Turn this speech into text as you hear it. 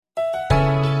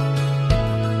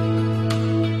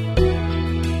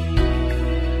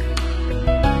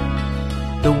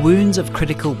The wounds of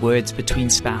critical words between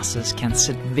spouses can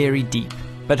sit very deep,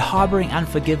 but harboring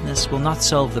unforgiveness will not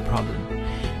solve the problem.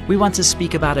 We want to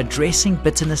speak about addressing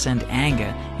bitterness and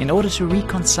anger in order to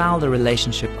reconcile the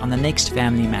relationship on the next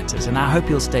Family Matters, and I hope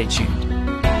you'll stay tuned.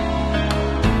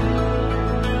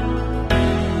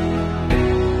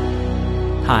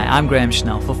 Hi, I'm Graham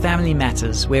Schnell for Family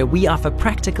Matters, where we offer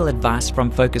practical advice from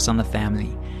Focus on the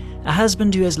Family. A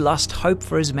husband who has lost hope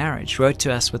for his marriage wrote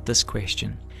to us with this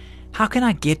question: how can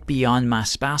I get beyond my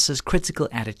spouse's critical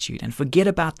attitude and forget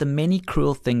about the many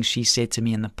cruel things she said to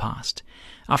me in the past?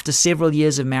 After several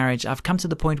years of marriage, I've come to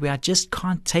the point where I just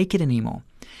can't take it anymore.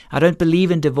 I don't believe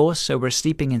in divorce, so we're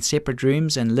sleeping in separate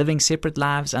rooms and living separate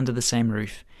lives under the same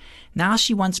roof. Now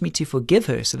she wants me to forgive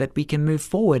her so that we can move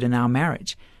forward in our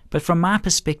marriage. But from my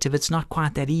perspective, it's not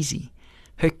quite that easy.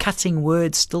 Her cutting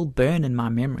words still burn in my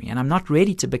memory, and I'm not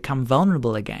ready to become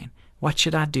vulnerable again. What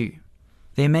should I do?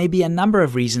 There may be a number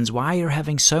of reasons why you're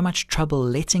having so much trouble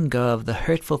letting go of the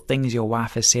hurtful things your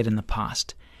wife has said in the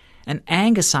past. An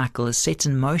anger cycle is set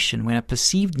in motion when a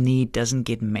perceived need doesn't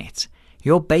get met.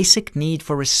 Your basic need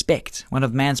for respect, one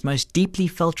of man's most deeply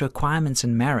felt requirements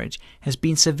in marriage, has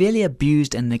been severely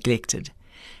abused and neglected.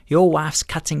 Your wife's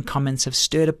cutting comments have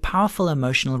stirred a powerful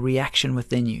emotional reaction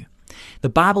within you. The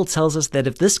Bible tells us that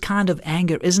if this kind of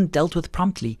anger isn't dealt with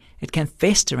promptly, it can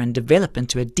fester and develop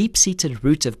into a deep-seated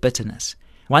root of bitterness.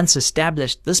 Once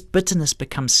established, this bitterness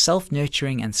becomes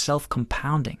self-nurturing and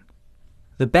self-compounding.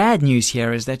 The bad news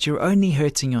here is that you're only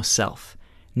hurting yourself.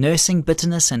 Nursing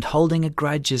bitterness and holding a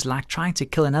grudge is like trying to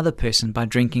kill another person by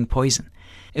drinking poison.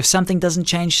 If something doesn't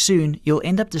change soon, you'll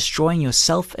end up destroying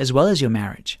yourself as well as your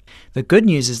marriage. The good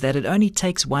news is that it only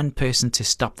takes one person to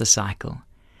stop the cycle.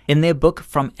 In their book,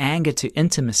 From Anger to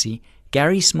Intimacy,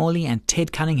 Gary Smalley and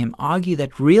Ted Cunningham argue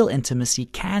that real intimacy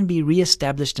can be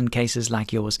re-established in cases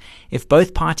like yours if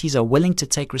both parties are willing to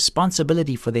take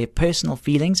responsibility for their personal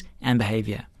feelings and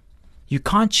behavior. You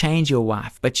can't change your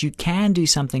wife, but you can do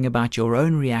something about your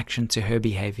own reaction to her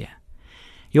behavior.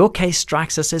 Your case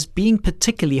strikes us as being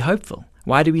particularly hopeful.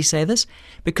 Why do we say this?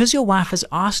 Because your wife has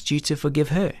asked you to forgive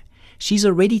her. She's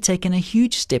already taken a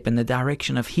huge step in the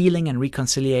direction of healing and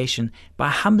reconciliation by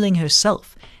humbling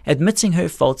herself, admitting her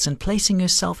faults, and placing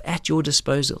herself at your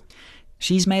disposal.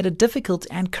 She's made a difficult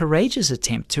and courageous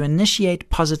attempt to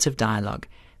initiate positive dialogue.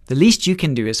 The least you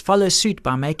can do is follow suit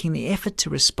by making the effort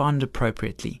to respond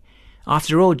appropriately.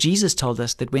 After all, Jesus told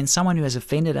us that when someone who has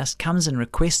offended us comes and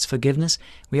requests forgiveness,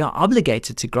 we are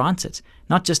obligated to grant it,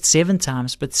 not just 7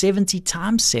 times, but 70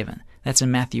 times 7. That's in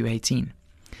Matthew 18.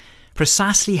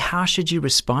 Precisely how should you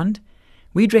respond?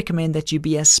 We'd recommend that you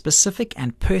be as specific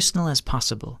and personal as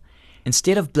possible.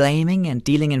 Instead of blaming and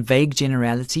dealing in vague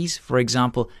generalities, for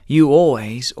example, "you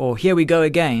always," or "here we go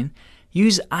again,"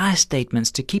 use I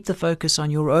statements to keep the focus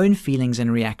on your own feelings and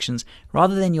reactions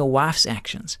rather than your wife's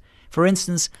actions. For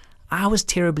instance, "I was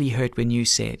terribly hurt when you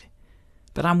said,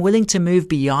 but I'm willing to move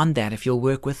beyond that if you'll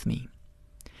work with me."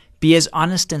 Be as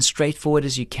honest and straightforward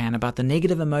as you can about the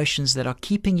negative emotions that are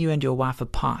keeping you and your wife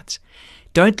apart.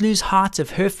 Don't lose heart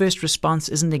if her first response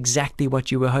isn't exactly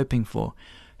what you were hoping for.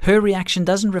 Her reaction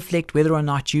doesn't reflect whether or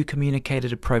not you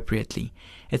communicated appropriately.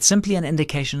 It's simply an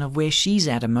indication of where she's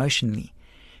at emotionally.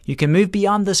 You can move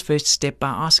beyond this first step by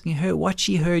asking her what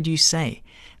she heard you say.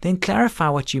 Then clarify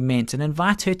what you meant and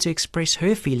invite her to express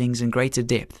her feelings in greater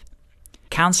depth.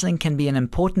 Counseling can be an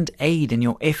important aid in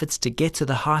your efforts to get to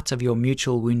the heart of your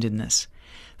mutual woundedness.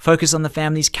 Focus on the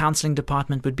Family's counseling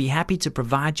department would be happy to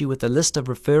provide you with a list of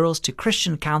referrals to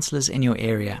Christian counselors in your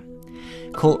area.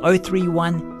 Call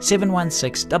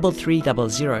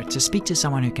 031-716-3300 to speak to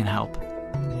someone who can help.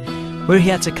 We're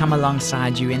here to come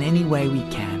alongside you in any way we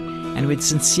can, and we'd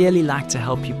sincerely like to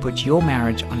help you put your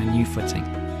marriage on a new footing.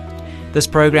 This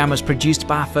program was produced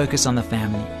by Focus on the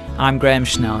Family. I'm Graham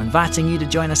Schnell, inviting you to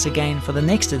join us again for the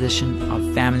next edition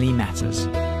of Family Matters.